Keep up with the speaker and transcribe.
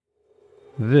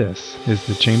This is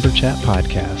the Chamber Chat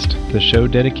Podcast, the show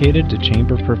dedicated to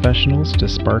chamber professionals to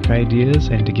spark ideas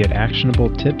and to get actionable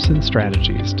tips and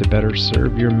strategies to better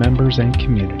serve your members and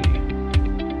community.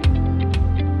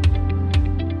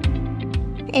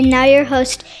 And now your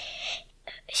host.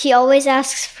 He always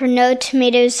asks for no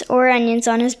tomatoes or onions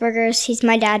on his burgers. He's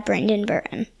my dad, Brandon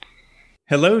Burton.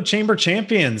 Hello, Chamber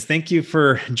Champions. Thank you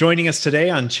for joining us today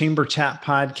on Chamber Chat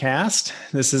Podcast.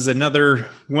 This is another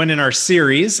one in our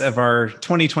series of our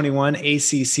 2021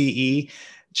 ACCE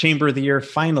Chamber of the Year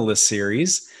Finalist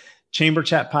Series. Chamber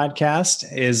Chat Podcast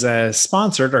is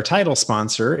sponsored, our title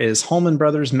sponsor is Holman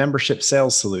Brothers Membership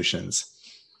Sales Solutions.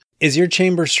 Is your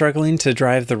chamber struggling to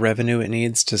drive the revenue it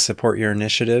needs to support your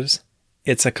initiatives?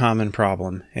 It's a common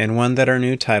problem, and one that our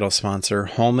new title sponsor,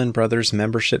 Holman Brothers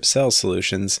Membership Sales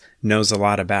Solutions, knows a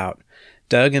lot about.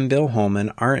 Doug and Bill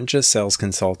Holman aren't just sales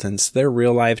consultants, they're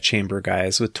real-life chamber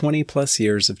guys with 20-plus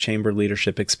years of chamber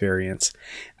leadership experience.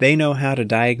 They know how to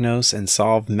diagnose and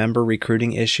solve member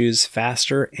recruiting issues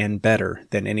faster and better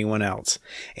than anyone else,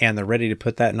 and they're ready to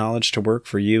put that knowledge to work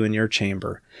for you and your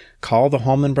chamber. Call the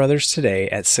Holman Brothers today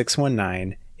at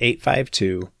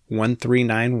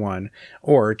 619-852-1391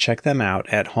 or check them out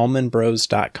at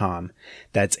holmanbros.com.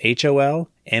 That's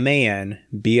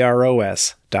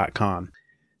HOLMANBROS.com.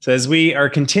 So as we are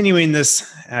continuing this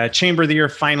Chamber of the Year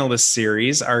Finalist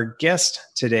Series, our guest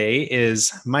today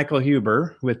is Michael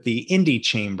Huber with the Indy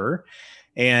Chamber.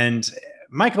 And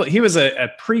Michael, he was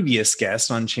a previous guest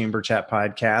on Chamber Chat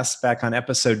Podcast back on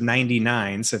episode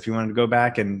 99. So if you wanted to go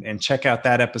back and check out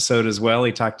that episode as well,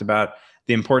 he talked about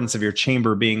the importance of your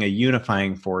chamber being a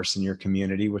unifying force in your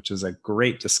community, which was a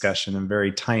great discussion and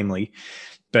very timely.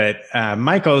 But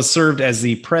Michael has served as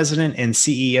the president and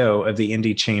CEO of the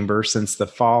Indy Chamber since the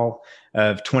fall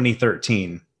of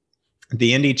 2013.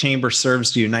 The Indy Chamber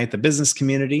serves to unite the business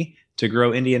community, to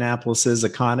grow Indianapolis's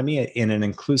economy in an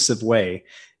inclusive way,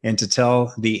 and to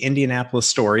tell the Indianapolis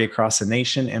story across the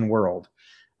nation and world.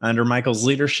 Under Michael's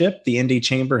leadership, the Indy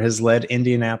Chamber has led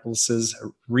Indianapolis's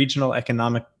regional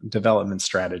economic development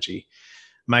strategy.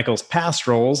 Michael's past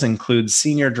roles include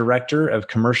Senior Director of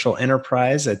Commercial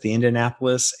Enterprise at the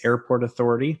Indianapolis Airport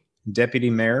Authority, Deputy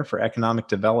Mayor for Economic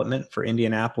Development for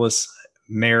Indianapolis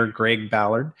Mayor Greg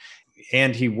Ballard,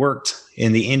 and he worked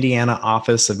in the Indiana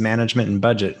Office of Management and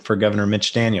Budget for Governor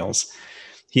Mitch Daniels.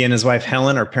 He and his wife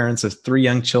Helen are parents of 3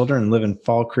 young children and live in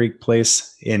Fall Creek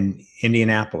Place in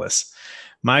Indianapolis.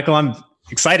 Michael, I'm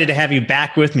excited to have you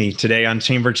back with me today on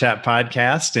Chamber Chat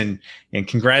Podcast, and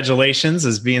congratulations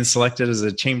as being selected as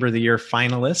a Chamber of the Year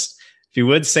finalist. If you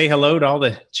would, say hello to all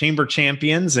the Chamber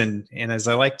champions, and as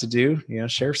I like to do,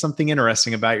 share something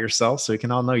interesting about yourself so we can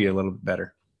all know you a little bit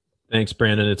better. Thanks,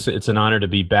 Brandon. It's an honor to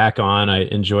be back on. I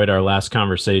enjoyed our last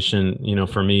conversation.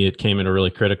 For me, it came at a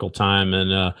really critical time.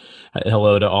 And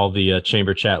hello to all the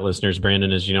Chamber Chat listeners.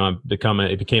 Brandon, as you know, I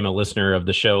became a listener of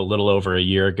the show a little over a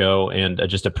year ago, and I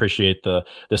just appreciate the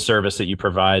service that you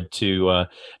provide to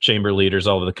chamber leaders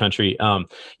all over the country.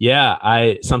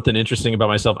 Something interesting about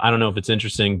myself. I don't know if it's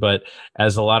interesting, but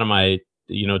as a lot of my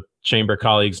chamber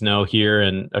colleagues know here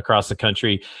and across the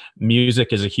country, music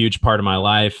is a huge part of my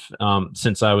life.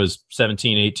 Since I was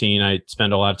 17, 18, I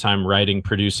spent a lot of time writing,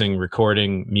 producing,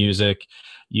 recording music.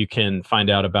 You can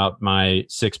find out about my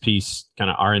 6-piece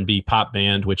kind of R&B pop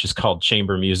band, which is called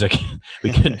Chamber Music.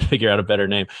 We couldn't figure out a better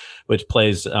name, which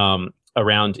plays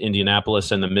around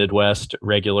Indianapolis and the Midwest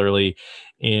regularly.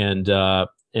 And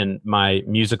my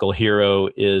musical hero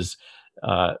is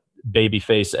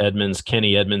Babyface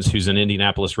Kenny Edmonds, who's an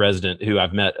Indianapolis resident who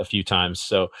I've met a few times.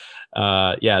 So,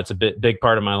 it's a big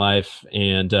part of my life.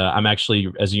 And I'm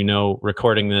actually, as you know,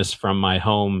 recording this from my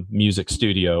home music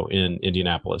studio in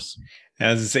Indianapolis.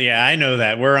 I know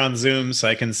that. We're on Zoom, so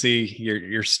I can see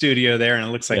your studio there, and it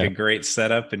looks like a great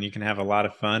setup, and you can have a lot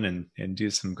of fun and do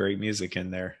some great music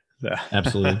in there.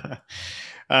 Absolutely.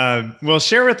 Well,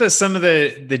 share with us some of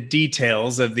the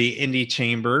details of the Indy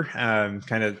Chamber,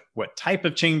 kind of what type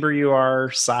of chamber you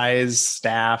are, size,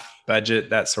 staff,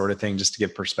 budget, that sort of thing, just to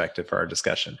give perspective for our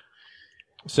discussion.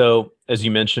 So, as you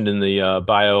mentioned in the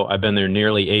bio, I've been there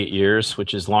nearly 8 years,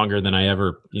 which is longer than I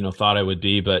ever, thought I would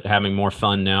be, but having more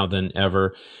fun now than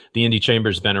ever. The Indy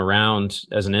Chamber's been around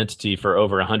as an entity for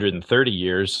over 130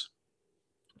 years,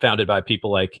 founded by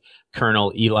people like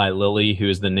Colonel Eli Lilly, who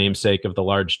is the namesake of the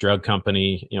large drug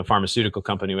company, pharmaceutical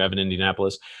company we have in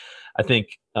Indianapolis. I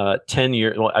think 10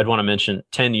 years, I'd want to mention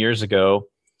 10 years ago,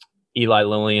 Eli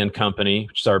Lilly and Company,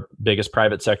 which is our biggest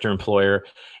private sector employer,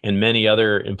 and many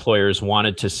other employers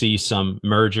wanted to see some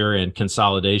merger and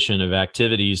consolidation of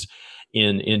activities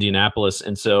in Indianapolis.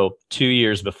 And so 2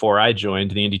 years before I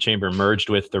joined, the Indy Chamber merged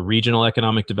with the Regional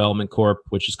Economic Development Corp,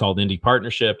 which is called Indy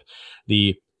Partnership,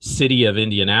 the City of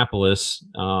Indianapolis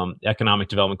Economic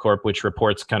Development Corp, which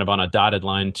reports kind of on a dotted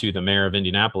line to the mayor of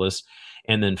Indianapolis.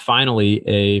 And then finally,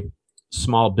 a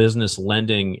small business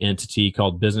lending entity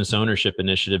called Business Ownership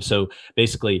Initiative. So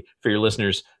basically, for your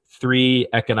listeners, 3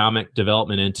 economic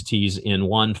development entities in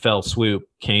one fell swoop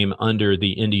came under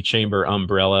the Indy Chamber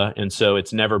umbrella. And so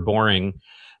it's never boring.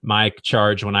 My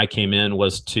charge when I came in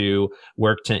was to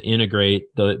work to integrate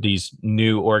these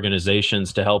new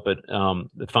organizations to help it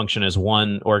function as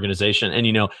one organization. And,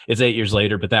 it's 8 years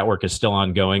later, but that work is still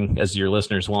ongoing, as your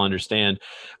listeners will understand.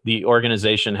 The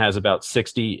organization has about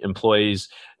 60 employees,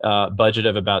 budget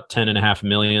of about $10.5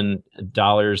 million.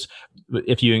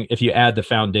 If you add the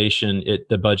foundation,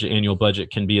 the annual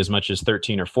budget can be as much as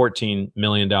 $13 or $14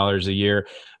 million a year.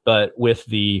 But with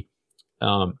the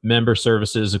member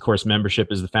services, of course,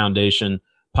 membership is the foundation,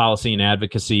 policy and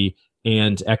advocacy,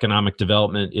 and economic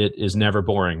development, it is never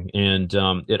boring. And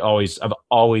I've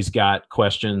always got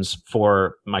questions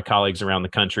for my colleagues around the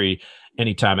country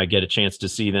anytime I get a chance to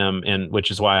see them, and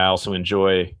which is why I also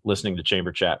enjoy listening to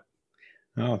Chamber Chat.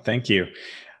 Oh, thank you.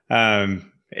 I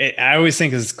always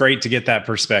think it's great to get that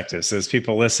perspective. So as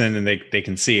people listen and they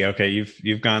can see, okay,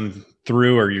 you've gone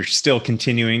through, or you're still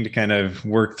continuing to kind of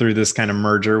work through this kind of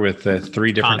merger with the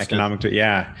 3 different economic.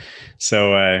 Yeah.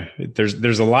 So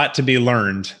there's a lot to be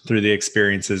learned through the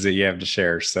experiences that you have to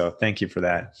share. So thank you for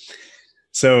that.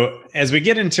 So as we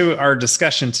get into our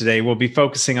discussion today, we'll be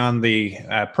focusing on the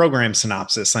program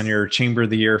synopsis on your Chamber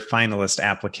of the Year finalist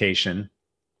application,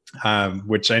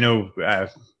 which I know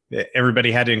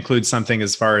everybody had to include something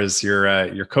as far as your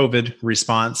COVID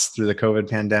response through the COVID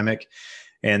pandemic.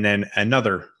 And then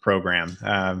another program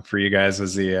for you guys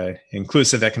was the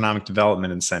Inclusive Economic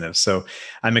Development Incentive. So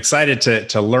I'm excited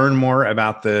to learn more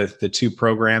about the 2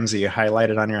 programs that you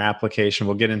highlighted on your application.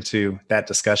 We'll get into that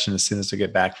discussion as soon as we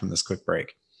get back from this quick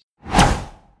break.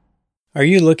 Are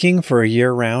you looking for a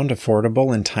year-round,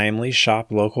 affordable, and timely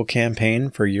shop local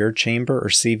campaign for your chamber or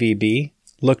CVB?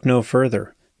 Look no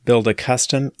further. Build a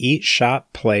custom Eat,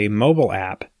 Shop, Play mobile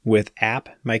app with App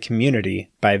My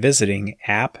Community by visiting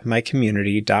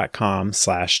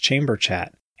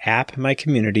appmycommunity.com/chamberchat. App My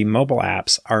Community mobile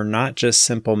apps are not just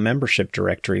simple membership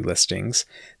directory listings.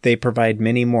 They provide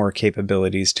many more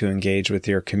capabilities to engage with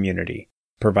your community.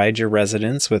 Provide your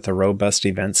residents with a robust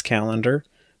events calendar.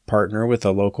 Partner with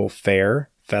a local fair,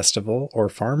 festival, or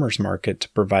farmers market to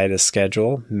provide a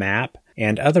schedule, map,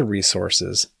 and other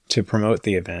resources to promote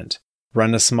the event.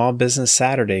 Run a Small Business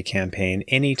Saturday campaign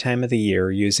any time of the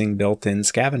year using built-in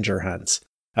scavenger hunts.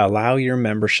 Allow your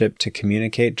membership to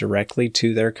communicate directly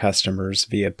to their customers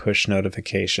via push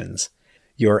notifications.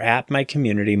 Your App My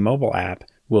Community mobile app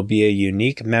will be a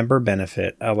unique member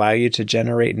benefit, allow you to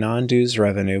generate non-dues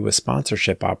revenue with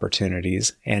sponsorship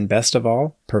opportunities, and best of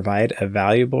all, provide a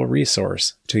valuable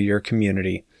resource to your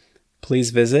community.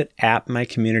 Please visit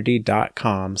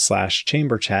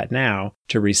appmycommunity.com/chamberchat now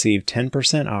to receive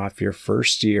 10% off your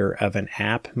first year of an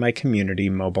App My Community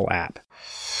mobile app.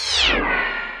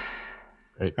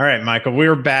 Great. All right, Michael,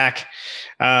 we're back.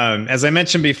 As I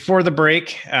mentioned before the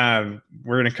break, we're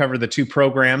going to cover the 2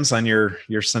 programs on your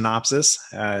synopsis,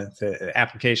 the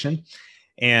application.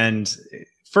 And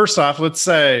first off, let's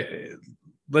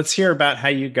hear about how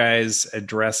you guys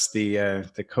address the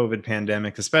COVID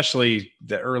pandemic, especially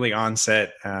the early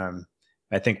onset.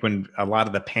 I think when a lot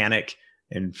of the panic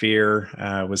and fear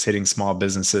was hitting small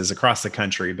businesses across the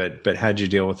country, but how'd you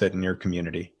deal with it in your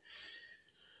community?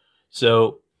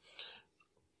 So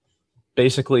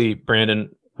basically, Brandon,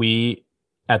 we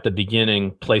at the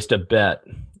beginning placed a bet,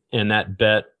 and that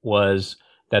bet was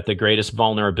that the greatest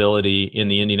vulnerability in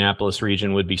the Indianapolis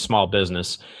region would be small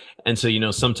business. And so,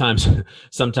 sometimes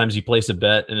you place a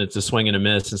bet and it's a swing and a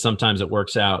miss, and sometimes it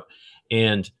works out.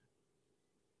 And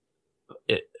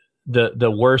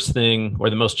the worst thing, or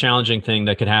the most challenging thing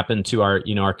that could happen to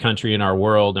our country and our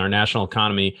world and our national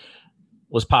economy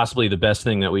was possibly the best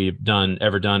thing that we've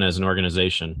ever done as an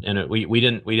organization. And we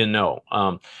didn't know.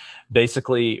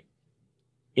 Basically,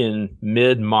 in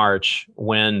mid-March,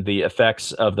 when the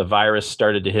effects of the virus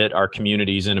started to hit our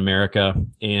communities in America,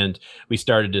 and we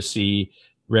started to see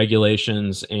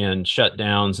regulations and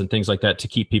shutdowns and things like that to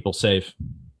keep people safe,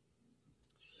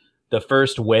 the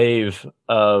first wave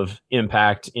of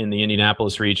impact in the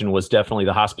Indianapolis region was definitely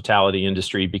the hospitality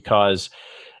industry, because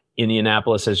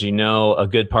Indianapolis, as you know, a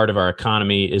good part of our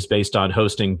economy is based on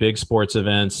hosting big sports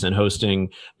events and hosting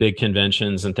big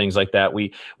conventions and things like that.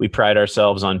 We pride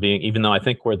ourselves on being, even though I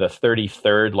think we're the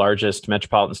 33rd largest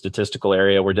metropolitan statistical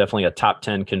area, we're definitely a top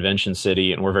 10 convention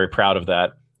city, and we're very proud of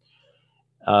that.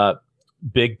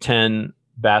 Big Ten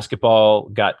basketball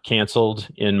got canceled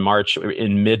in March,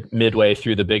 in midway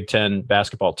through the Big Ten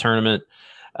basketball tournament.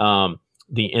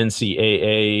 The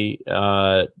NCAA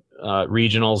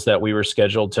regionals that we were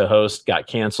scheduled to host got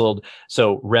canceled.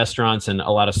 So restaurants and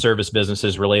a lot of service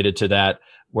businesses related to that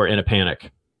were in a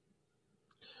panic.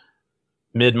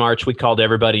 Mid-March, we called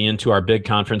everybody into our big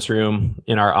conference room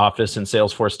in our office in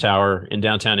Salesforce Tower in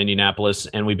downtown Indianapolis.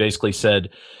 And we basically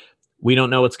said, we don't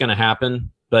know what's going to happen,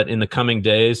 but in the coming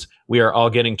days, we are all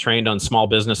getting trained on small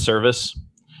business service,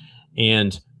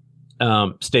 and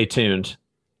stay tuned.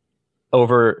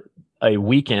 Over a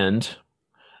weekend,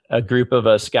 a group of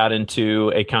us got into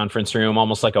a conference room,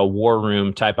 almost like a war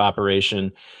room type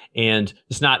operation. And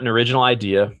it's not an original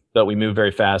idea, but we moved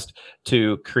very fast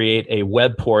to create a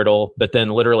web portal, but then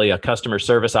literally a customer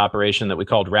service operation that we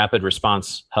called Rapid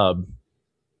Response Hub.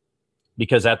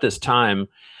 Because at this time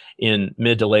in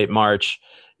mid to late March,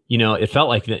 it felt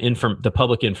like the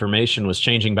public information was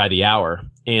changing by the hour.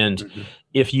 And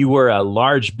if you were a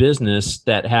large business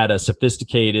that had a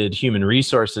sophisticated human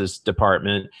resources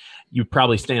department, you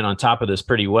probably stand on top of this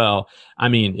pretty well. I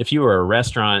mean, if you were a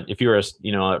restaurant, if you were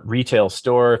a retail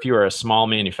store, if you were a small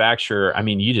manufacturer, I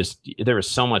mean, there was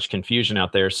so much confusion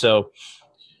out there. So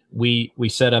we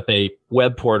set up a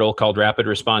web portal called Rapid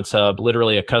Response Hub,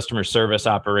 literally a customer service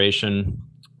operation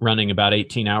running about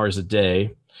 18 hours a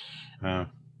day.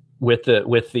 With the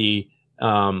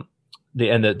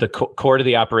core to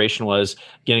the operation was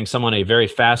getting someone a very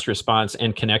fast response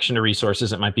and connection to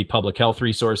resources. It might be public health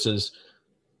resources.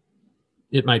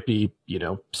 It might be,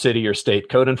 city or state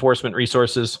code enforcement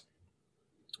resources.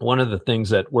 One of the things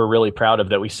that we're really proud of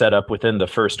that we set up within the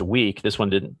first week, this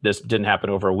didn't happen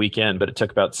over a weekend, but it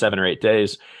took about 7 or 8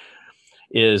 days,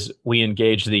 is we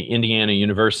engaged the Indiana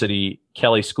University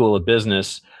Kelley School of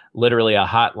Business, literally a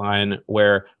hotline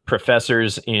where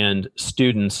professors and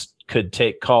students could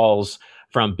take calls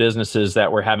from businesses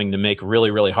that were having to make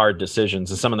really, really hard decisions.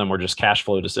 And some of them were just cash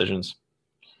flow decisions.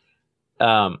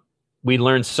 We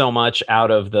learned so much out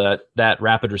of that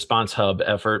Rapid Response Hub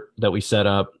effort that we set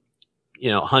up,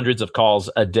 hundreds of calls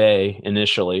a day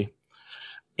initially.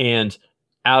 And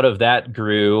out of that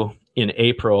grew in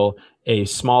April a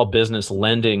small business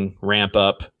lending ramp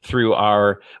up through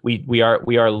we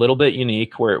are a little bit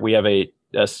unique where we have a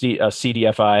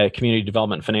CDFI, a Community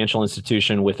Development Financial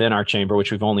Institution within our chamber,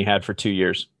 which we've only had for 2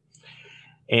 years.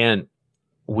 And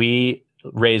we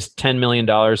raised $10 million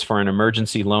for an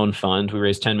emergency loan fund. We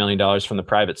raised $10 million from the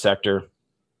private sector.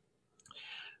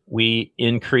 We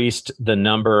increased the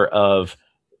number of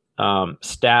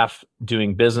staff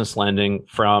doing business lending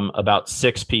from about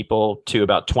 6 people to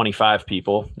about 25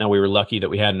 people. Now, we were lucky that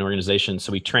we had an organization,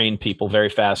 so we trained people very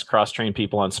fast, cross-trained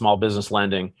people on small business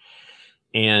lending.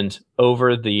 And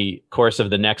over the course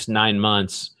of the next 9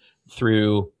 months,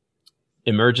 through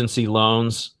emergency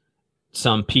loans,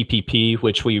 some PPP,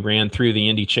 which we ran through the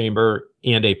Indy Chamber,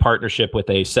 and a partnership with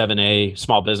a 7A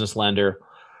small business lender,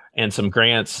 and some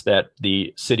grants that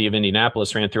the city of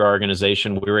Indianapolis ran through our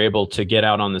organization, we were able to get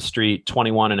out on the street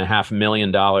 $21.5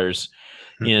 million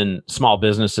in small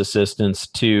business assistance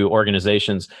to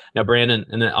organizations. Now, Brandon,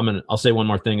 and then I'll say one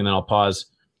more thing and then I'll pause.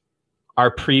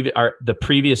 The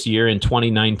previous year in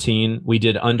 2019, we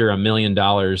did under $1 million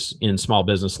in small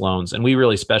business loans, and we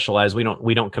really specialize.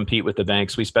 We don't compete with the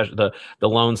banks. The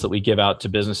loans that we give out to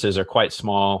businesses are quite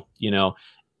small.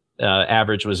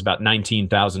 Average was about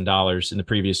 $19,000 in the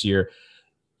previous year.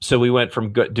 So we went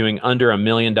from doing under $1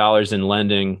 million in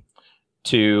lending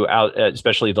to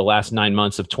especially the last 9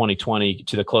 months of 2020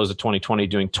 to the close of 2020,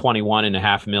 doing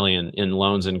 $21.5 million in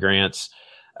loans and grants.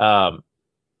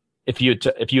 If you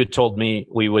had told me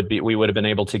we would have been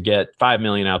able to get $5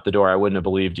 million out the door, I wouldn't have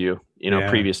believed you.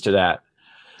 Previous to that.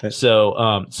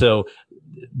 So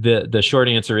the short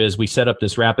answer is we set up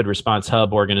this Rapid Response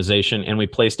Hub organization, and we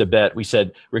placed a bet. We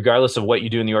said, regardless of what you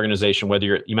do in the organization,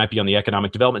 whether you might be on the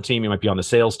economic development team, you might be on the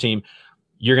sales team,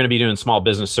 you're going to be doing small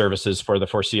business services for the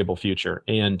foreseeable future.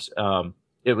 And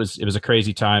it was a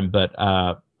crazy time, but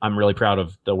I'm really proud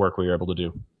of the work we were able to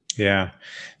do. Yeah.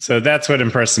 So that's what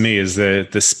impressed me is the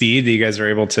speed that you guys are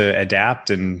able to adapt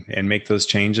and make those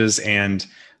changes. And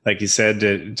like you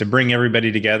said, to bring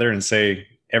everybody together and say,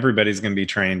 everybody's going to be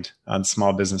trained on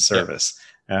small business service.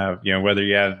 Yep. Whether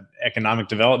you have economic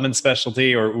development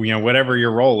specialty or, whatever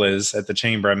your role is at the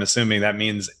chamber, I'm assuming that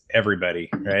means everybody,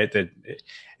 right?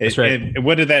 That's right.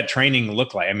 What did that training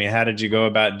look like? I mean, how did you go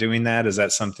about doing that? Is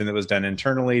that something that was done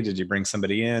internally? Did you bring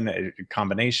somebody in, a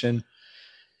combination?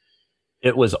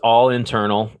 It was all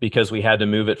internal because we had to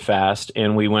move it fast,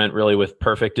 and we went really with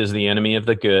perfect is the enemy of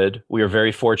the good. We are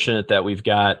very fortunate that we've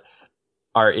got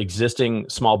our existing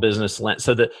small business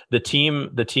so the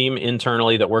team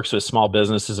internally that works with small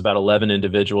business is about 11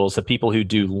 individuals. The people who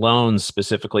do loans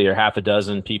specifically are half a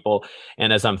dozen people.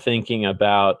 And as I'm thinking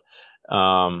about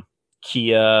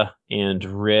Kia and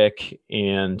Rick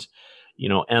and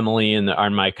Emily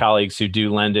and my colleagues who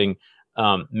do lending,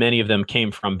 many of them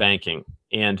came from banking,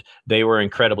 and they were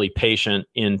incredibly patient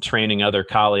in training other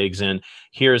colleagues. And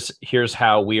here's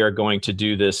how we are going to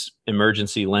do this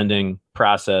emergency lending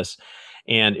process.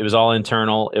 And it was all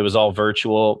internal. It was all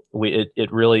virtual. We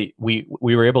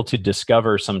were able to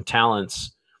discover some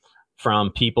talents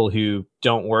from people who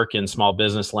don't work in small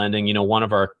business lending. One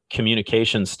of our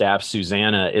communication staff,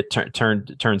 Susanna,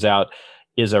 turns out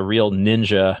is a real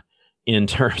ninja in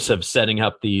terms of setting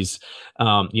up these,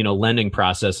 lending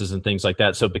processes and things like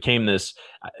that. So it became this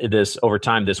over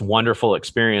time, this wonderful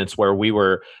experience where we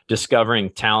were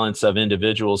discovering talents of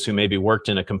individuals who maybe worked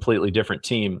in a completely different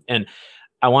team. And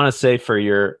I want to say for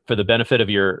the benefit of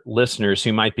your listeners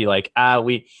who might be like,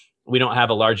 we don't have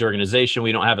a large organization,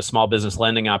 we don't have a small business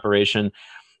lending operation.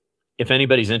 If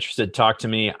anybody's interested, talk to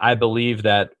me. I believe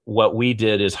that what we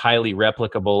did is highly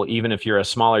replicable, even if you're a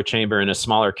smaller chamber in a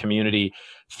smaller community,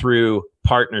 through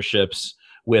partnerships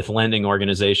with lending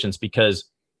organizations, because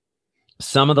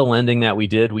some of the lending that we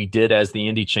did as the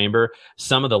Indy Chamber.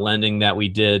 Some of the lending that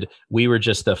we were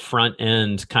just the front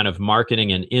end kind of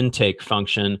marketing and intake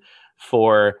function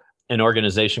for an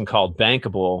organization called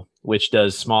Bankable, which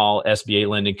does small SBA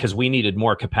lending, because we needed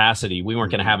more capacity. We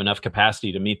weren't going to have enough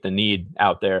capacity to meet the need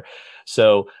out there.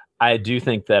 So I do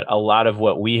think that a lot of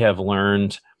what we have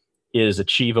learned is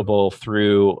achievable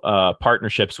through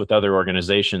partnerships with other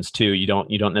organizations too. You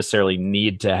don't necessarily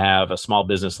need to have a small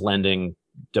business lending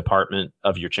department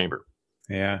of your chamber.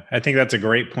 Yeah, I think that's a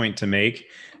great point to make.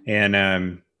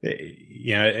 And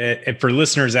for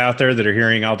listeners out there that are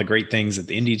hearing all the great things that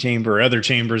the Indy Chamber or other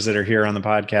chambers that are here on the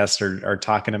podcast are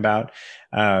talking about,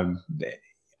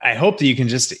 I hope that you can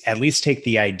just at least take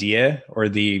the idea or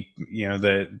the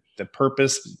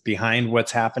purpose behind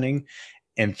what's happening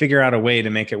and figure out a way to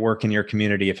make it work in your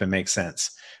community if it makes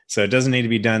sense. So it doesn't need to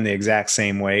be done the exact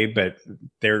same way, but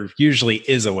there usually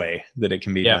is a way that it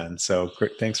can be done. So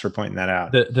thanks for pointing that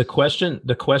out. The question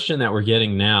that we're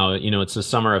getting now, it's the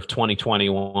summer of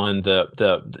 2021.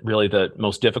 The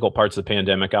most difficult parts of the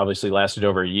pandemic obviously lasted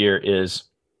over a year. Is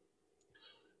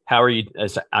how are you?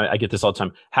 I get this all the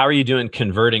time. How are you doing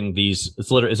converting these?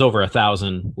 It's over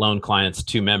 1,000 loan clients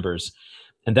to members.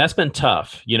 And that's been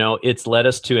tough. It's led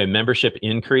us to a membership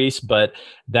increase, but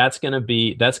that's going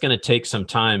to take some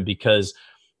time, because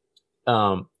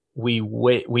this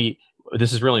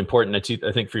is really important. I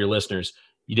think for your listeners,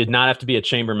 you did not have to be a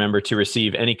chamber member to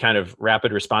receive any kind of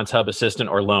rapid response hub assistant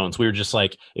or loans. We were just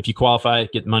like, if you qualify,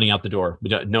 get money out the door.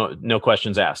 No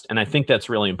questions asked. And I think that's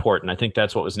really important. I think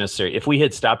that's what was necessary. If we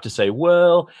had stopped to say,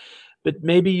 well, but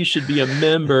maybe you should be a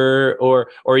member,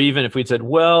 or even if we'd said,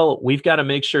 well, we've got to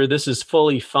make sure this is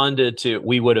fully funded, it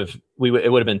would have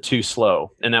been too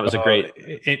slow. And that was a great.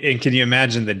 And can you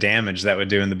imagine the damage that would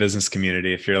do in the business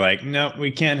community if you're like, no, we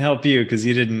can't help you because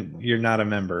you're not a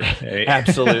member. Right?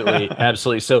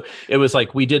 Absolutely. So it was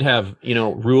like, we did have,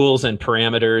 rules and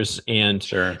parameters and,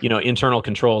 sure, internal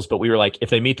controls, but we were like, if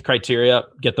they meet the criteria,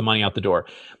 get the money out the door.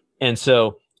 And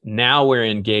so now we're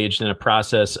engaged in a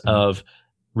process of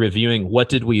reviewing what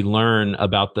did we learn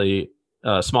about the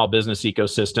small business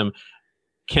ecosystem.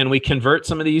 Can we convert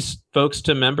some of these folks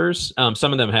to members?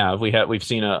 Some of them have. We've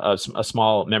seen a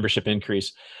small membership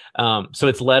increase. So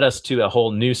it's led us to a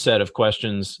whole new set of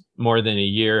questions more than a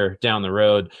year down the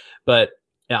road. But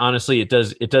honestly, it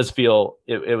does feel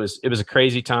it was a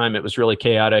crazy time. It was really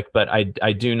chaotic. But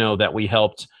I do know that we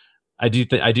helped. I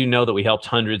do know that we helped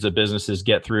hundreds of businesses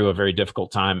get through a very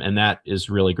difficult time, and that is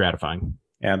really gratifying.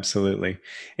 Absolutely.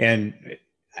 And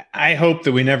I hope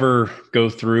that we never go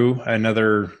through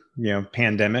another,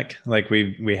 pandemic like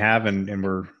we have, and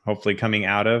we're hopefully coming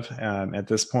out of at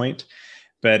this point.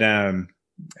 But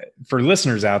for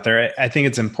listeners out there, I think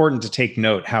it's important to take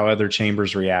note how other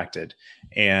chambers reacted,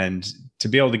 and to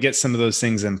be able to get some of those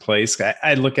things in place.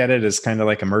 I look at it as kind of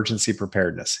like emergency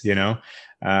preparedness.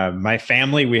 My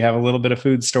family, we have a little bit of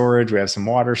food storage. We have some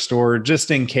water stored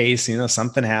just in case,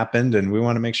 something happened, and we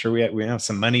want to make sure we have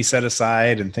some money set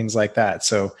aside and things like that.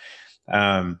 So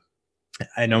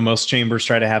I know most chambers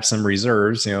try to have some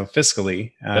reserves,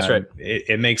 fiscally. That's right.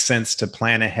 It makes sense to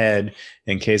plan ahead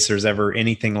in case there's ever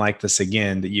anything like this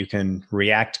again, that you can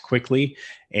react quickly.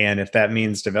 And if that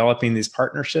means developing these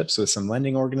partnerships with some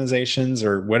lending organizations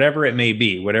or whatever it may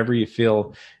be, whatever you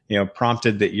feel,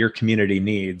 prompted that your community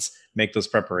needs, make those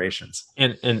preparations.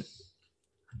 And I'm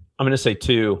going to say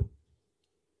too,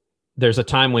 there's a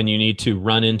time when you need to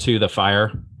run into the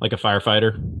fire like a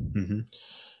firefighter. Mm-hmm.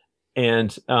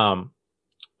 And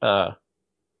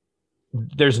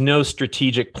there's no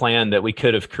strategic plan that we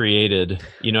could have created.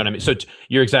 You know what I mean? So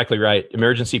you're exactly right.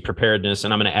 Emergency preparedness,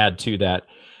 and I'm going to add to that.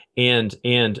 And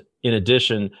in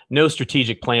addition, no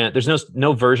strategic plan. There's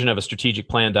no version of a strategic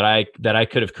plan that I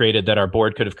could have created, that our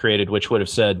board could have created, which would have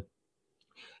said,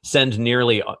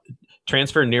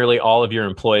 transfer nearly all of your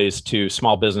employees to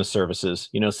small business services.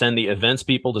 Send the events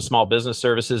people to small business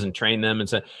services and train them.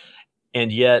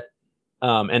 And yet,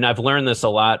 and I've learned this a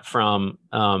lot from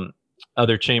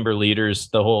other chamber leaders,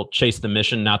 the whole chase the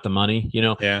mission, not the money.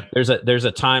 Yeah. There's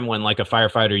a time when, like a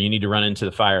firefighter, you need to run into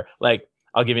the fire. Like,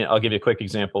 I'll give you a quick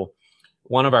example.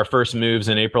 One of our first moves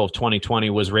in April of 2020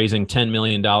 was raising $10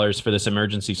 million for this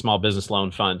emergency small business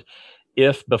loan fund.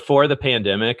 If before the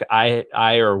pandemic,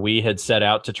 we had set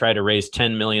out to try to raise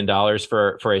 $10 million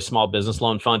for a small business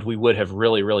loan fund, we would have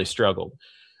really, really struggled.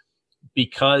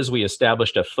 Because we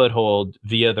established a foothold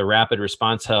via the Rapid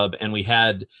Response Hub, and we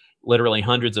had literally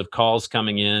hundreds of calls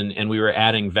coming in, and we were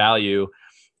adding value,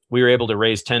 we were able to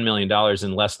raise $10 million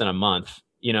in less than a month.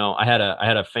 I had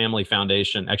a family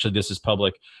foundation. Actually, this is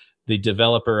public. The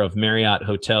developer of Marriott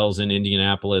hotels in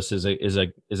Indianapolis is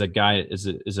a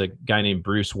guy named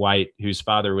Bruce White, whose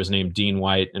father was named Dean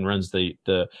White and runs the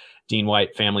Dean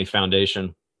White Family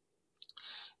Foundation.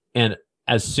 And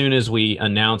as soon as we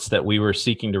announced that we were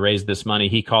seeking to raise this money,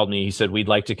 he called me. He said, "We'd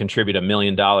like to contribute $1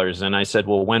 million." And I said,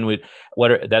 "Well,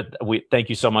 thank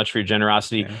you so much for your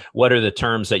generosity. Yeah. What are the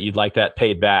terms that you'd like that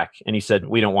paid back?" And he said,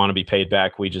 "We don't want to be paid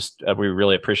back. We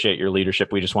really appreciate your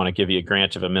leadership. We just want to give you a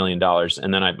grant of $1 million."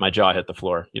 And then my jaw hit the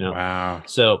floor, Wow.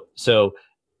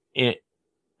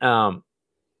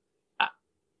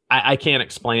 I can't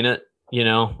explain it,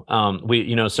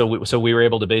 so we were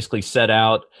able to basically set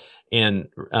out. And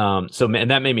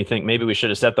and that made me think maybe we should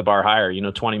have set the bar higher,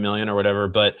 20 million or whatever.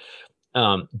 But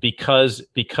because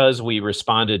we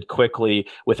responded quickly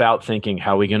without thinking,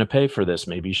 how are we going to pay for this?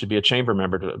 Maybe you should be a chamber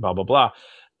member, blah, blah, blah.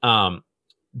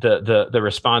 The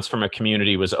response from a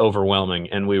community was overwhelming.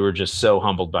 And we were just so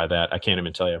humbled by that. I can't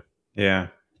even tell you. Yeah,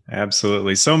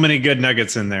 absolutely. So many good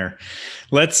nuggets in there.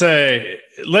 Let's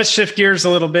shift gears a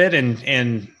little bit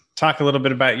and talk a little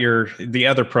bit about the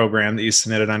other program that you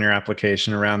submitted on your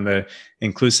application around the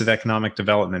inclusive economic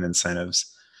development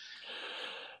incentives.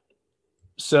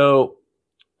 So,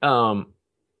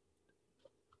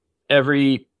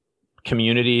 every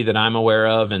community that I'm aware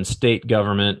of and state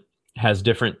government has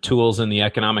different tools in the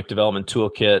economic development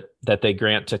toolkit that they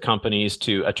grant to companies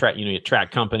to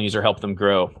attract companies or help them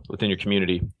grow within your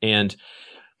community. And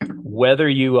whether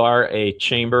you are a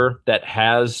chamber that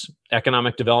has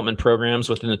economic development programs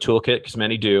within the toolkit, because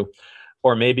many do,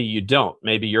 or maybe you don't,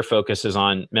 maybe your focus is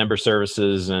on member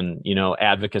services and,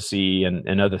 advocacy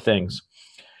and other things.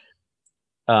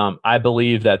 I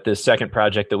believe that this second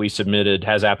project that we submitted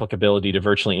has applicability to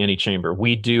virtually any chamber.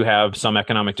 We do have some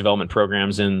economic development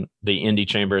programs in the Indy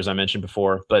Chamber, as I mentioned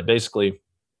before, but basically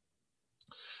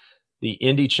the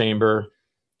Indy Chamber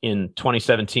in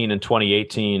 2017 and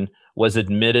 2018 was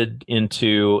admitted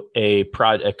into a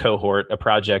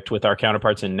project with our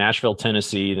counterparts in Nashville,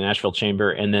 Tennessee, the Nashville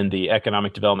Chamber, and then the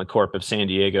Economic Development Corp of San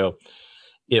Diego.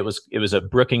 It was a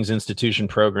Brookings Institution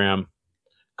program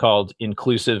called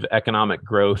Inclusive Economic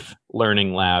Growth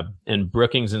Learning Lab. And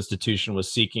Brookings Institution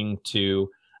was seeking to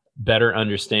better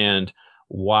understand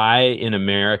why in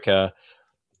America,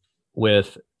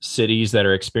 with cities that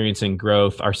are experiencing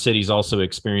growth, are cities also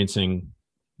experiencing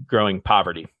growing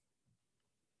poverty.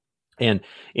 And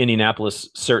Indianapolis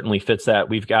certainly fits that.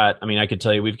 I could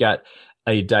tell you, we've got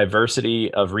a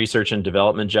diversity of research and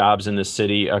development jobs in this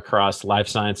city across life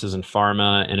sciences and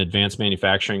pharma and advanced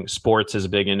manufacturing. Sports is a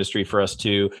big industry for us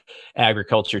too.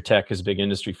 Agriculture, tech is a big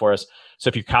industry for us. So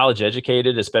if you're college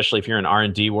educated, especially if you're an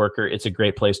R&D worker, it's a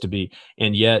great place to be.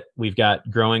 And yet we've got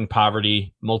growing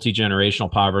poverty,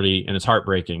 multi-generational poverty, and it's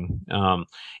heartbreaking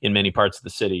in many parts of the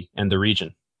city and the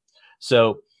region.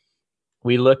 So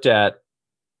we looked at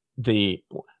the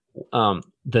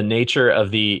nature of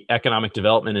the economic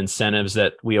development incentives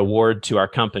that we award to our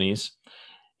companies.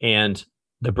 And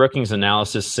the Brookings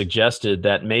analysis suggested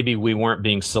that maybe we weren't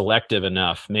being selective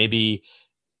enough. Maybe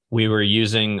we were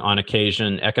using, on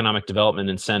occasion, economic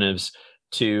development incentives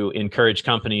to encourage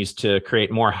companies to create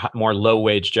more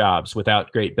low-wage jobs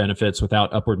without great benefits,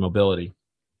 without upward mobility.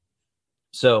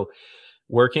 So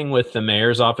working with the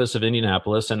mayor's office of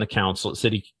Indianapolis and the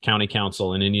county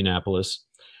council in Indianapolis,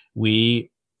 we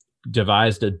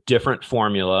devised a different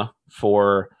formula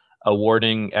for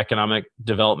awarding economic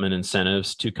development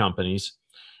incentives to companies.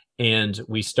 And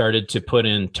we started to put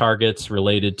in targets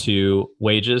related to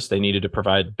wages. They needed to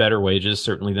provide better wages,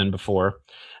 certainly than before.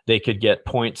 They could get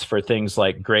points for things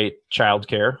like great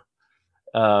childcare,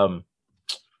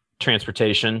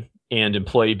 transportation, and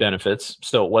employee benefits.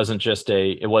 So it wasn't just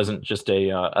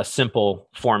a simple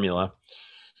formula.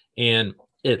 And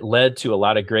it led to a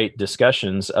lot of great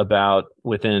discussions about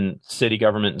within city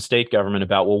government and state government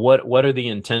about, well, what are the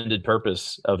intended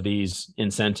purpose of these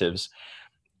incentives?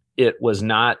 It was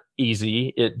not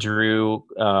easy. It drew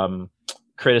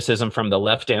criticism from the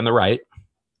left and the right.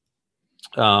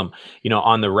 On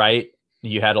the right,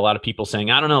 you had a lot of people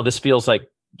saying, I don't know, this feels like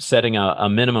setting a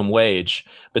minimum wage.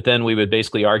 But then we would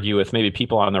basically argue with maybe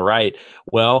people on the right.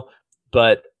 Well,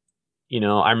 but,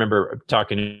 I remember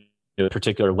talking to a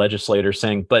particular legislator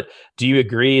saying, but do you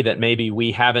agree that maybe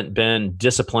we haven't been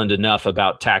disciplined enough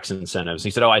about tax incentives?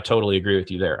 He said, oh, I totally agree with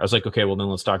you there. I was like, okay, well, then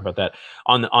let's talk about that.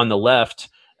 On the left,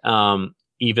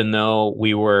 even though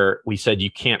we said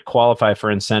you can't qualify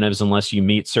for incentives unless you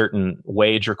meet certain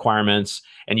wage requirements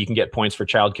and you can get points for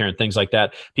childcare and things like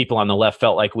that, people on the left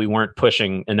felt like we weren't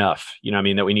pushing enough,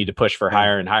 that we need to push for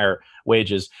higher and higher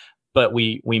wages. But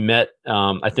we met,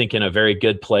 I think, in a very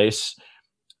good place,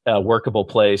 a workable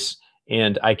place.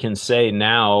 And I can say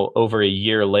now, over a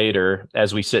year later,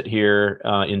 as we sit here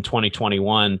in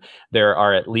 2021, there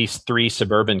are at least 3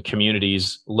 suburban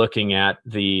communities looking at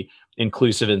the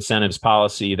inclusive incentives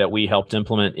policy that we helped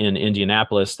implement in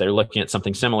Indianapolis. They're looking at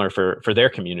something similar for their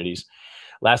communities.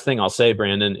 Last thing I'll say,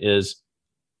 Brandon, is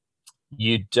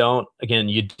your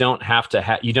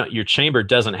chamber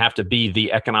doesn't have to be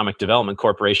the Economic Development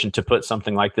Corporation to put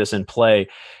something like this in play.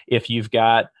 If you've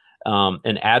got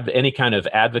any kind of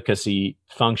advocacy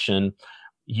function,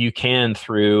 you can,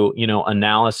 through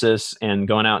analysis and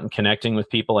going out and connecting with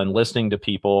people and listening to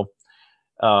people,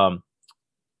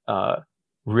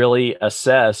 really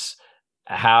assess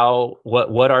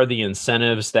what are the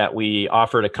incentives that we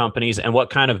offer to companies and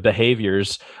what kind of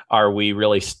behaviors are we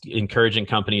really encouraging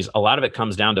companies. A lot of it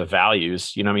comes down to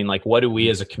values. Like, what do we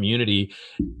as a community,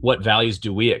 what values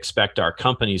do we expect our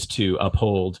companies to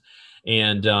uphold?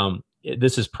 And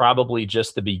this is probably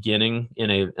just the beginning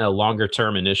in a longer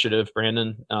term initiative,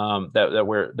 Brandon,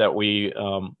 that we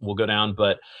will go down.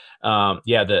 But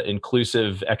the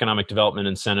inclusive economic development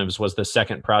incentives was the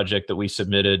second project that we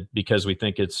submitted because we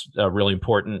think it's really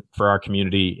important for our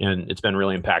community and it's been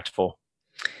really impactful.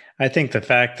 I think the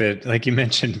fact that, like you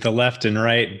mentioned, the left and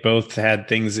right both had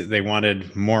things that they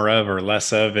wanted more of or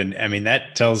less of. And I mean,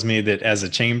 that tells me that as a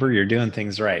chamber, you're doing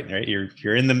things right?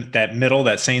 You're in that middle,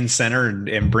 that same center,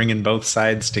 and bringing both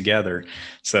sides together.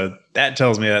 So that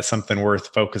tells me that's something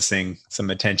worth focusing some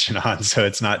attention on, so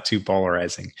it's not too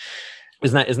polarizing.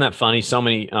 Isn't that funny? So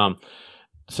many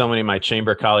of my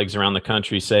chamber colleagues around the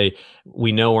country say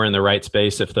we know we're in the right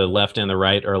space if the left and the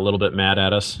right are a little bit mad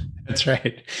at us. That's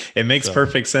right. It makes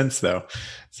perfect sense, though.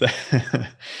 So,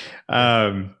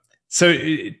 how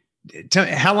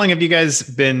long have you guys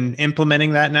been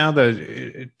implementing that now?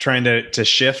 Trying to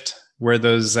shift where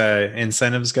those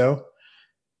incentives go?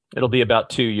 It'll be about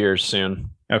 2 years soon.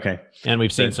 Okay. And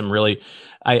we've seen some really.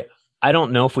 I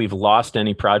don't know if we've lost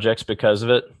any projects because of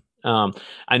it.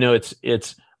 I know it's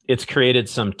created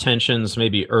some tensions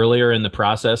maybe earlier in the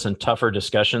process and tougher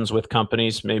discussions with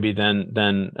companies maybe than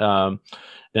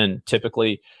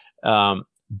typically. So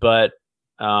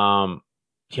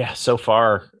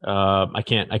far I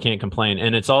can't complain.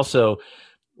 And it's also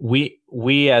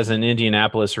we as an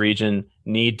Indianapolis region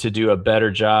need to do a better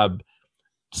job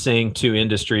saying to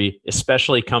industry,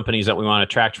 especially companies that we want to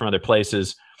attract from other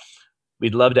places,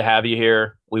 we'd love to have you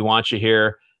here. We want you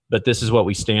here. But this is what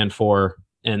we stand for,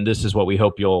 and this is what we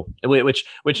hope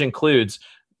which includes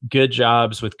good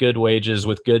jobs with good wages,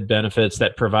 with good benefits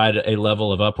that provide a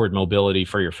level of upward mobility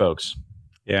for your folks.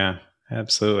 Yeah,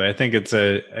 absolutely. I think it's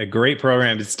a great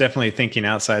program. It's definitely thinking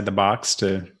outside the box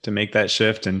to make that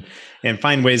shift and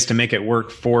find ways to make it work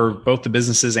for both the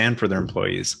businesses and for their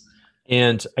employees.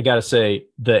 And I got to say,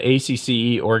 the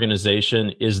ACCE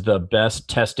organization is the best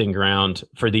testing ground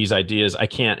for these ideas. I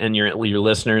can't, and your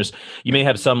listeners, you may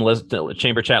have some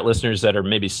Chamber Chat listeners that are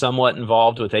maybe somewhat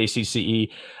involved with ACCE.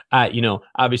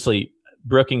 Obviously,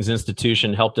 Brookings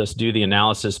Institution helped us do the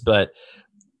analysis, but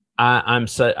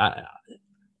it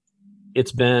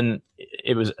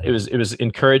was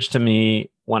encouraged to me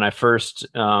when I first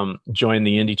joined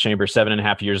the Indy Chamber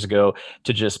 7.5 years ago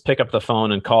to just pick up the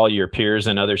phone and call your peers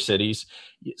in other cities.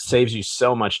 It saves you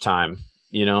so much time,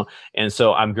 and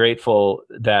so I'm grateful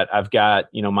that I've got,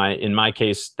 in my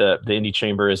case, the Indy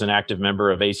Chamber is an active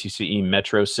member of ACCE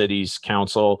Metro Cities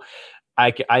Council.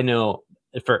 I know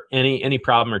for any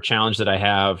problem or challenge that I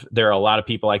have, there are a lot of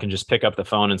people I can just pick up the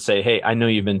phone and say, hey, I know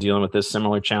you've been dealing with this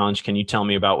similar challenge. Can you tell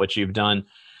me about what you've done?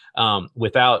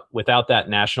 Without that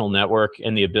national network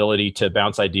and the ability to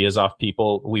bounce ideas off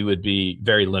people, we would be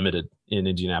very limited in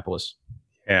Indianapolis.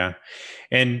 Yeah.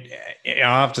 And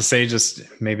I'll have to say, just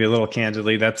maybe a little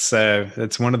candidly, that's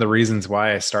one of the reasons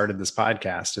why I started this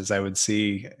podcast. Is I would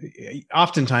see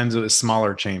oftentimes it was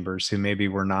smaller chambers who maybe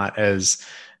were not as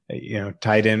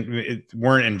tied in,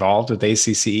 weren't involved with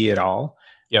ACCE at all,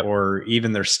 yep, or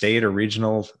even their state or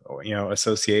regional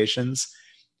associations,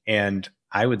 and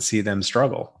I would see them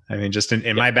struggle. I mean, just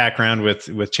in my background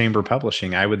with chamber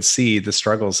publishing, I would see the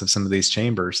struggles of some of these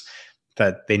chambers,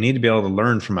 that they need to be able to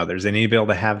learn from others. They need to be able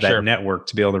to have that Sure. network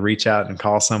to be able to reach out and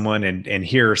call someone and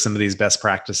hear some of these best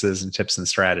practices and tips and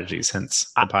strategies, hence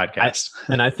the podcast.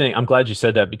 And I think I'm glad you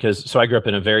said that, because I grew up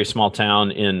in a very small town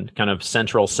in kind of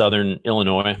central southern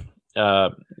Illinois,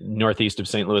 northeast of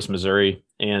St. Louis, Missouri,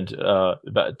 and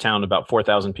about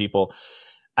 4,000 people.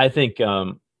 I think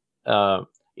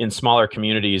in smaller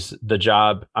communities, the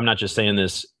job, I'm not just saying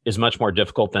this, is much more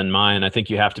difficult than mine. I think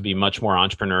you have to be much more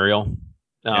entrepreneurial.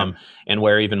 And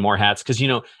wear even more hats, because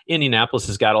Indianapolis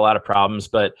has got a lot of problems,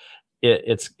 but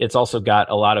it's also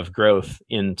got a lot of growth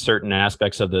in certain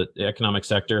aspects of the economic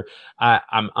sector.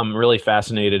 I'm really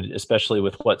fascinated, especially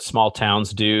with what small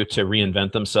towns do to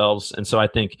reinvent themselves. And so I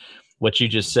think what you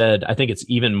just said, I think it's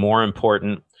even more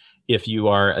important if you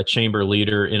are a chamber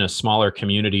leader in a smaller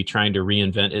community trying to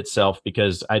reinvent itself,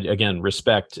 because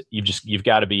you've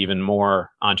got to be even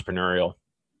more entrepreneurial.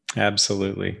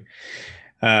 Absolutely.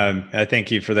 I thank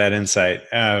you for that insight.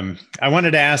 I wanted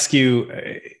to ask you,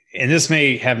 and this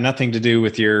may have nothing to do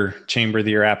with your Chamber of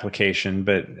the Year application,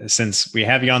 but since we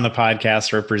have you on the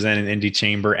podcast representing Indy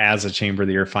Chamber as a Chamber of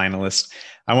the Year finalist,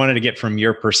 I wanted to get from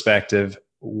your perspective,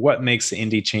 what makes the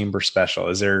Indy Chamber special?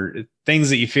 Is there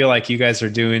things that you feel like you guys are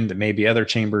doing that maybe other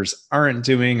chambers aren't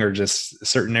doing, or just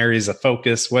certain areas of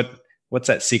focus? What's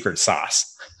that secret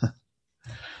sauce?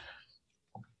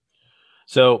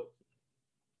 So,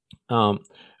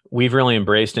 we've really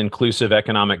embraced inclusive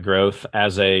economic growth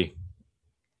as a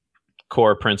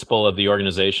core principle of the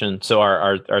organization. So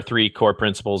our three core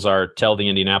principles are: tell the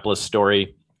Indianapolis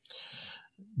story,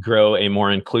 grow a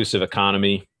more inclusive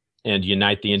economy, and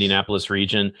unite the Indianapolis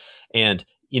region. And,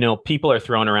 people are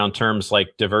throwing around terms like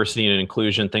diversity and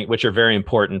inclusion, which are very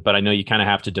important, but I know you kind of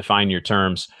have to define your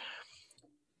terms.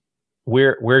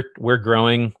 We're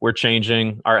growing, we're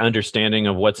changing. Our understanding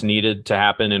of what's needed to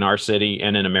happen in our city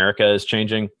and in America is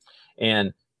changing.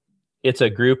 And it's a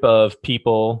group of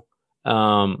people.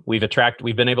 We've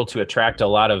been able to attract a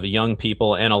lot of young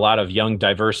people and a lot of young,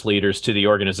 diverse leaders to the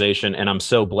organization. And I'm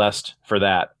so blessed for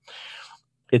that.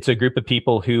 It's a group of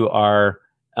people who are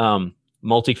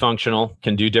multifunctional,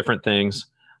 can do different things,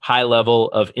 high level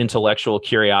of intellectual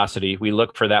curiosity. We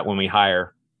look for that when we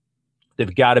hire.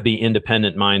 They've got to be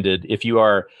independent minded. If you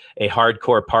are a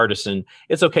hardcore partisan,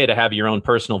 it's okay to have your own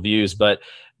personal views, but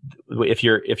if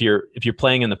you're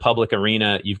playing in the public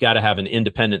arena, you've got to have an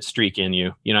independent streak in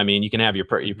you. You know what I mean? You can have your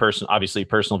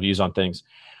personal views on things,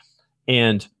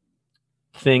 and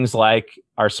things like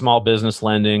our small business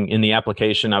lending in the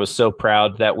application. I was so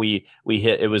proud that we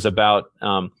hit. It was about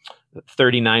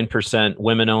 39%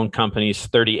 women-owned companies,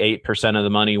 38% of the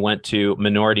money went to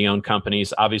minority-owned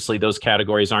companies. Obviously, those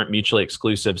categories aren't mutually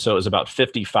exclusive, so it was about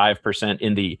 55%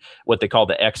 in the what they call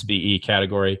the XBE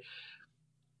category.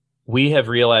 We have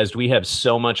realized we have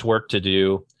so much work to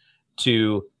do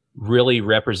to really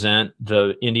represent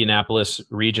the Indianapolis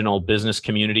regional business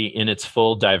community in its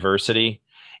full diversity,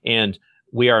 and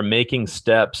we are making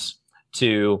steps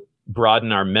to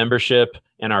broaden our membership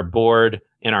and our board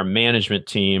and our management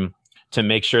team to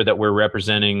make sure that we're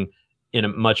representing in a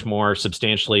much more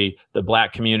substantially the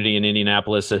Black community in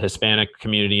Indianapolis, the Hispanic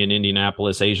community in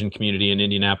Indianapolis, Asian community in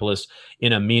Indianapolis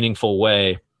in a meaningful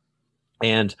way.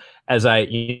 And as I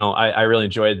really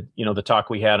enjoyed, the talk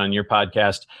we had on your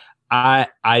podcast. I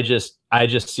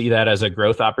just see that as a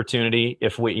growth opportunity.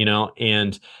 If we,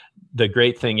 and the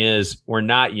great thing is we're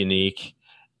not unique.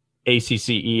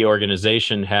 ACCE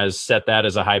organization has set that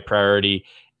as a high priority.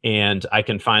 And I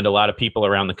can find a lot of people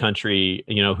around the country,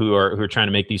 who are trying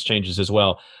to make these changes as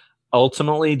well.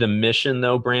 Ultimately, the mission,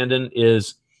 though, Brandon,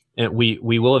 is, and we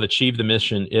will have achieved the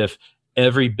mission if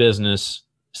every business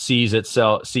sees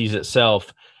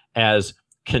itself as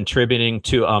contributing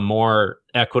to a more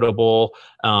equitable,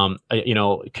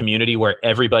 community where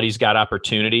everybody's got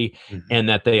opportunity, mm-hmm. and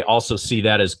that they also see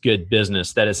that as good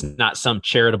business, that it's not some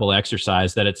charitable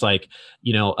exercise, that it's like,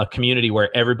 a community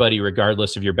where everybody,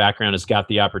 regardless of your background, has got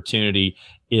the opportunity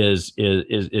is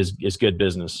good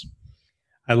business.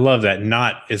 I love that.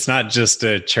 It's not just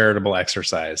a charitable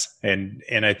exercise. And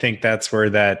I think that's where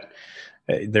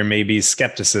there may be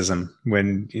skepticism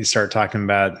when you start talking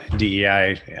about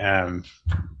DEI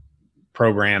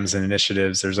programs and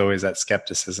initiatives. There's always that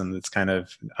skepticism that's kind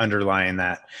of underlying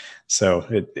that. So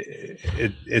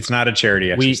it's not a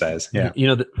charity exercise.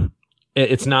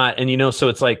 It's not. And, so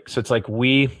it's like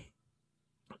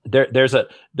there's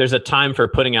a time for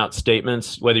putting out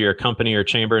statements, whether you're a company or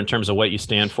chamber, in terms of what you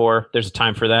stand for. There's a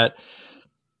time for that.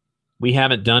 We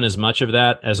haven't done as much of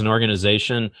that as an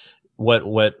organization. What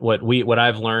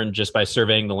I've learned just by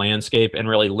surveying the landscape and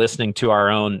really listening to our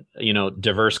own,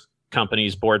 diverse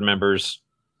companies, board members,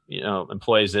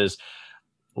 employees, is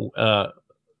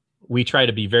we try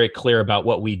to be very clear about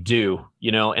what we do,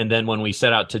 and then when we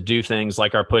set out to do things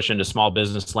like our push into small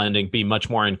business lending, be much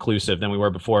more inclusive than we were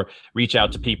before, reach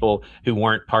out to people who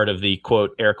weren't part of the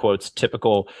quote, air quotes,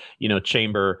 typical,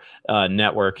 chamber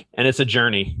network. And it's a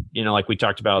journey, like we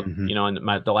talked about,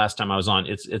 Mm-hmm. the last time I was on,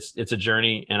 it's a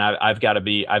journey, and I've got to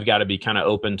be kind of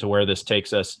open to where this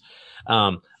takes us.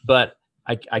 But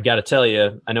I got to tell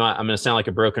you, I know I'm going to sound like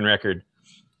a broken record.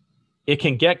 It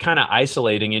can get kind of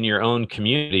isolating in your own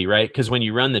community, right? Because when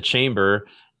you run the chamber,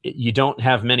 you don't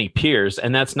have many peers.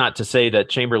 And that's not to say that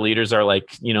chamber leaders are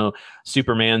like,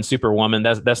 Superman, Superwoman.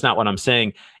 That's not what I'm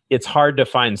saying. It's hard to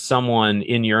find someone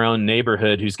in your own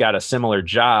neighborhood who's got a similar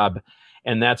job.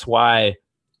 And that's why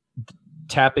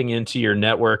tapping into your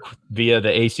network via the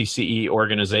ACCE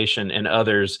organization and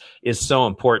others is so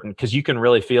important, because you can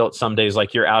really feel it some days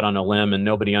like you're out on a limb and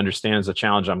nobody understands the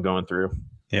challenge I'm going through.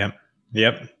 Yeah.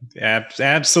 Yep.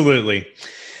 Absolutely.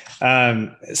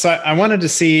 So I wanted to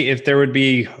see if there would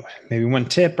be maybe one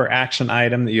tip or action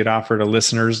item that you'd offer to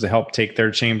listeners to help take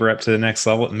their chamber up to the next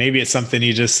level. Maybe it's something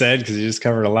you just said, because you just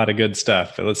covered a lot of good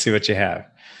stuff, but let's see what you have.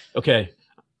 Okay.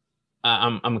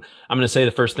 I'm going to say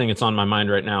the first thing that's on my mind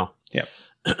right now. Yep.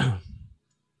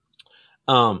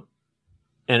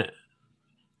 And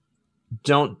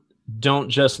don't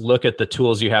just look at the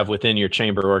tools you have within your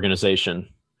chamber organization.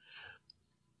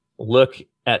 Look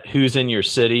at who's in your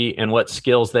city and what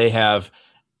skills they have.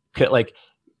 Like,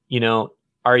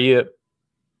 are you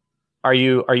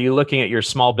looking at your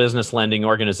small business lending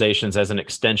organizations as an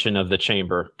extension of the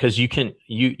chamber? Because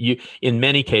you in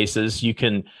many cases, you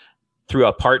can, through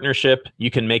a partnership, you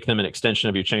can make them an extension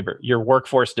of your chamber. Your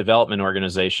workforce development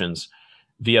organizations,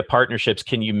 via partnerships,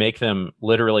 can you make them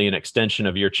literally an extension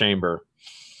of your chamber?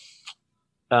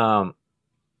 Don't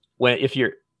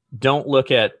look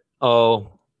at,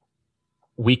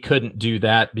 we couldn't do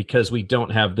that because we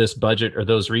don't have this budget or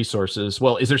those resources.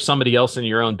 Well, is there somebody else in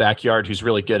your own backyard who's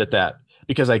really good at that?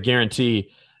 Because I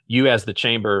guarantee you, as the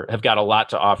chamber, have got a lot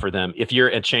to offer them. If you're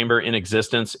a chamber in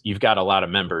existence, you've got a lot of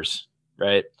members,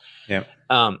 right? Yeah.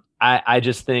 I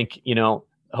just think,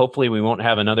 hopefully we won't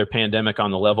have another pandemic on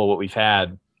the level what we've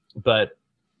had, but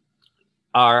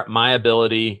my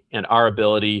ability and our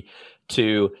ability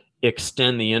to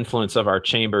extend the influence of our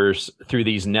chambers through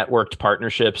these networked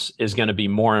partnerships is going to be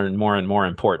more and more and more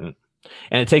important.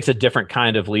 And it takes a different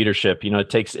kind of leadership.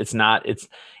 It's not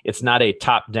a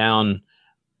top down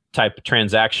type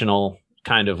transactional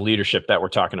kind of leadership that we're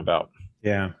talking about.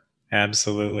 Yeah,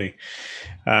 absolutely.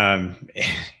 And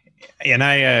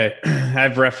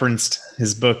I've referenced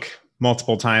his book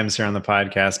multiple times here on the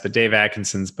podcast, but Dave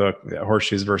Atkinson's book,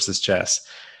 Horseshoes versus Chess.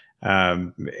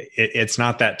 It's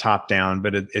not that top down,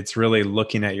 but it's really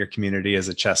looking at your community as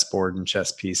a chessboard and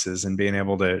chess pieces, and being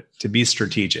able to be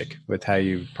strategic with how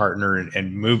you partner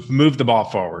and move the ball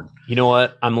forward. You know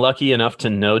what? I'm lucky enough to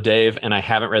know Dave, and I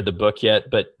haven't read the book yet,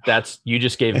 but you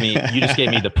just gave me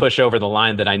the push over the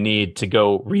line that I need to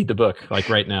go read the book, like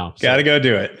right now. So. Got to go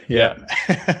do it. Yeah.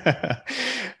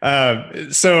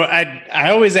 So I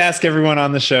always ask everyone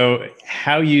on the show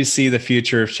how you see the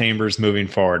future of chambers moving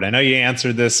forward. I know you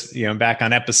answered this, back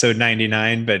on episode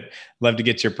 99, but love to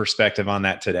get your perspective on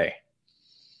that today.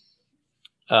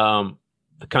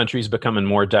 The country's becoming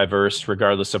more diverse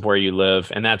regardless of where you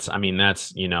live. And that's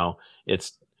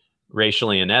it's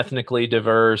racially and ethnically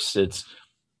diverse. It's,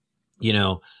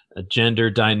 gender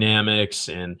dynamics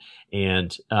and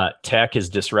tech is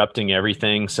disrupting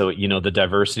everything. So, the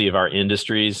diversity of our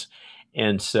industries.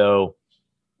 And so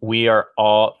we are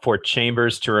all, for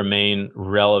chambers to remain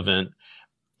relevant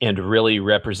and really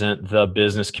represent the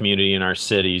business community in our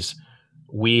cities,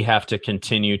 we have to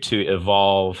continue to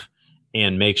evolve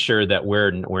and make sure that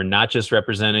we're not just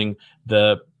representing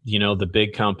the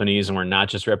big companies, and we're not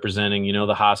just representing,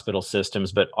 the hospital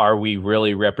systems, but are we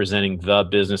really representing the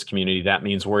business community? That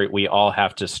means we all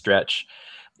have to stretch,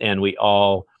 and we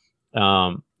all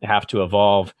have to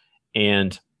evolve.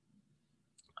 And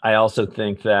I also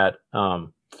think that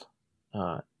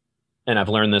and I've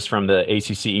learned this from the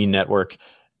ACCE network,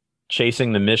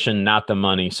 chasing the mission, not the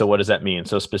money. So what does that mean?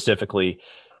 So specifically,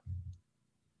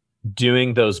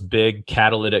 doing those big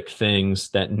catalytic things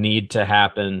that need to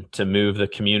happen to move the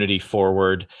community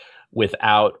forward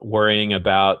without worrying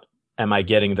about, am I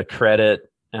getting the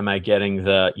credit? Am I getting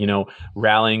the,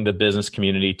 rallying the business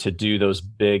community to do those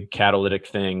big catalytic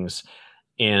things?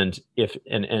 And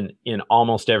in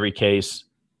almost every case,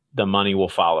 the money will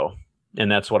follow.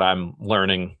 And that's what I'm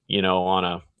learning,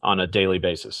 on a daily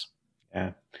basis.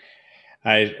 Yeah.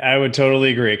 I would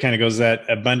totally agree. It kind of goes that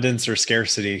abundance or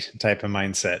scarcity type of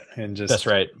mindset, and just that's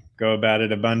right. Go about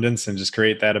it abundance and just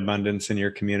create that abundance in your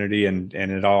community, and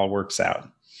it all works out.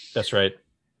 That's right.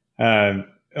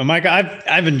 Mike,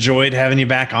 I've enjoyed having you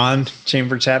back on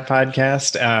Chamber Chat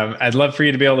Podcast. I'd love for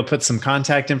you to be able to put some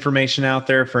contact information out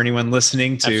there for anyone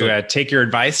listening to take your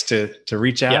advice to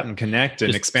reach out and connect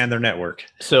and expand their network.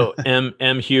 So M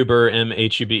Huber,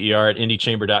 MHUBER at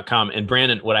indiechamber.com. And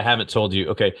Brandon, what I haven't told you,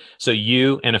 okay, so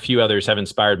you and a few others have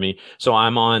inspired me. So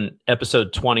I'm on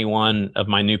episode 21 of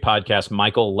my new podcast,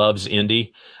 Michael Loves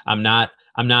Indy. I'm not,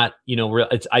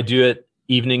 I do it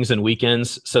evenings and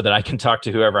weekends so that I can talk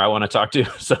to whoever I want to talk to.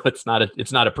 So it's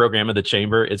not a program of the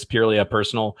chamber. It's purely a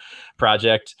personal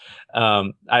project.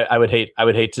 I would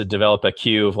hate to develop a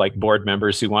queue of like board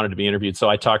members who wanted to be interviewed. So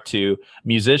I talk to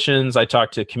musicians, I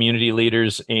talk to community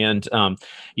leaders, and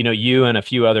you and a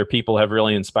few other people have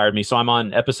really inspired me. So I'm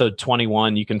on episode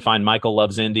 21. You can find Michael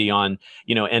Loves Indy on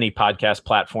any podcast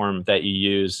platform that you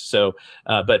use. So,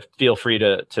 but feel free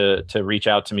to reach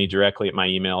out to me directly at my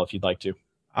email if you'd like to.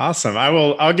 Awesome.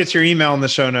 I'll get your email in the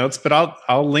show notes, but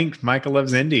I'll link Michael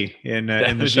Loves Indy in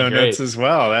the show notes as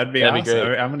well. That'd be awesome.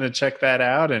 Great. I'm going to check that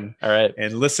out and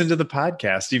listen to the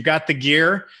podcast. You've got the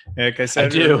gear. Like I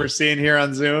said, we're seeing here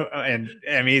on Zoom, and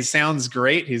I mean, he sounds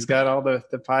great. He's got all the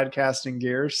podcasting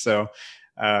gear. So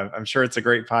I'm sure it's a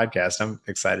great podcast. I'm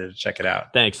excited to check it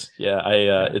out. Thanks.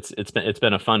 Yeah, it's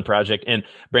been a fun project. And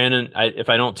Brandon, if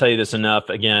I don't tell you this enough,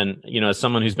 again, as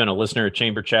someone who's been a listener of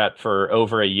Chamber Chat for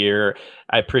over a year,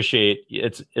 I appreciate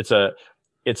it's a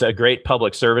great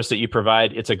public service that you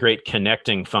provide. It's a great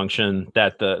connecting function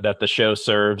that the show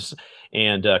serves.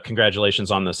 And congratulations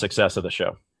on the success of the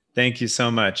show. Thank you so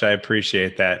much. I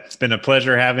appreciate that. It's been a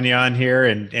pleasure having you on here,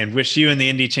 and wish you and the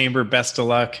Indy Chamber best of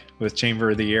luck with Chamber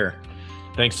of the Year.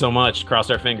 Thanks so much. Cross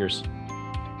our fingers.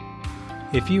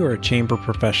 If you are a chamber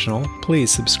professional, please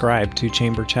subscribe to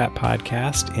Chamber Chat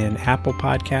Podcast in Apple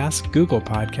Podcasts, Google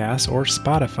Podcasts, or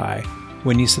Spotify.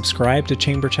 When you subscribe to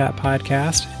Chamber Chat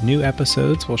Podcast, new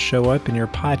episodes will show up in your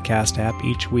podcast app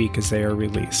each week as they are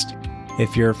released.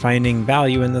 If you're finding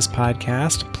value in this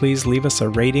podcast, please leave us a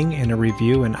rating and a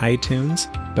review in iTunes.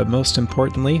 But most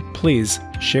importantly, please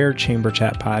share Chamber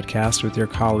Chat Podcast with your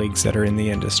colleagues that are in the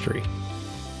industry.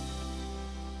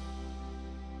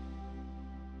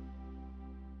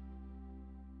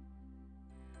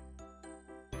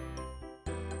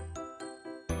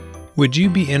 Would you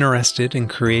be interested in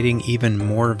creating even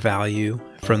more value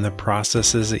from the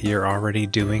processes that you're already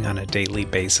doing on a daily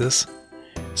basis?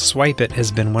 SwipeIt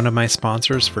has been one of my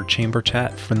sponsors for Chamber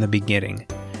Chat from the beginning.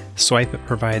 SwipeIt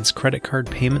provides credit card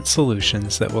payment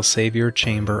solutions that will save your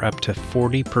chamber up to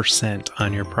 40%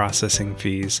 on your processing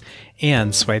fees,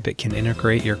 and SwipeIt can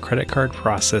integrate your credit card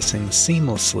processing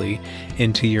seamlessly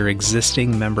into your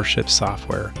existing membership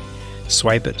software.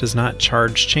 SwipeIt does not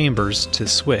charge chambers to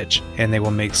switch, and they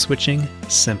will make switching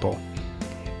simple.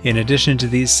 In addition to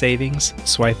these savings,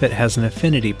 SwipeIt has an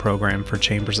affinity program for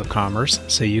chambers of commerce,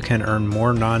 so you can earn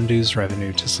more non-dues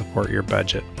revenue to support your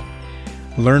budget.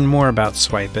 Learn more about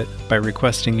SwipeIt by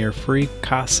requesting your free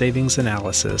cost savings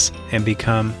analysis and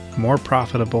become more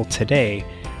profitable today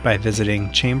by visiting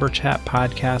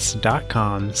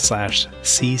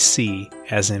chamberchatpodcast.com/cc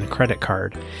as in credit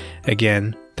card.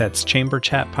 Again, that's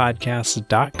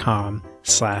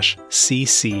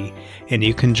chamberchatpodcast.com/cc, and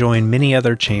you can join many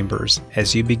other chambers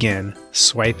as you begin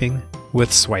swiping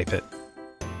with SwipeIt.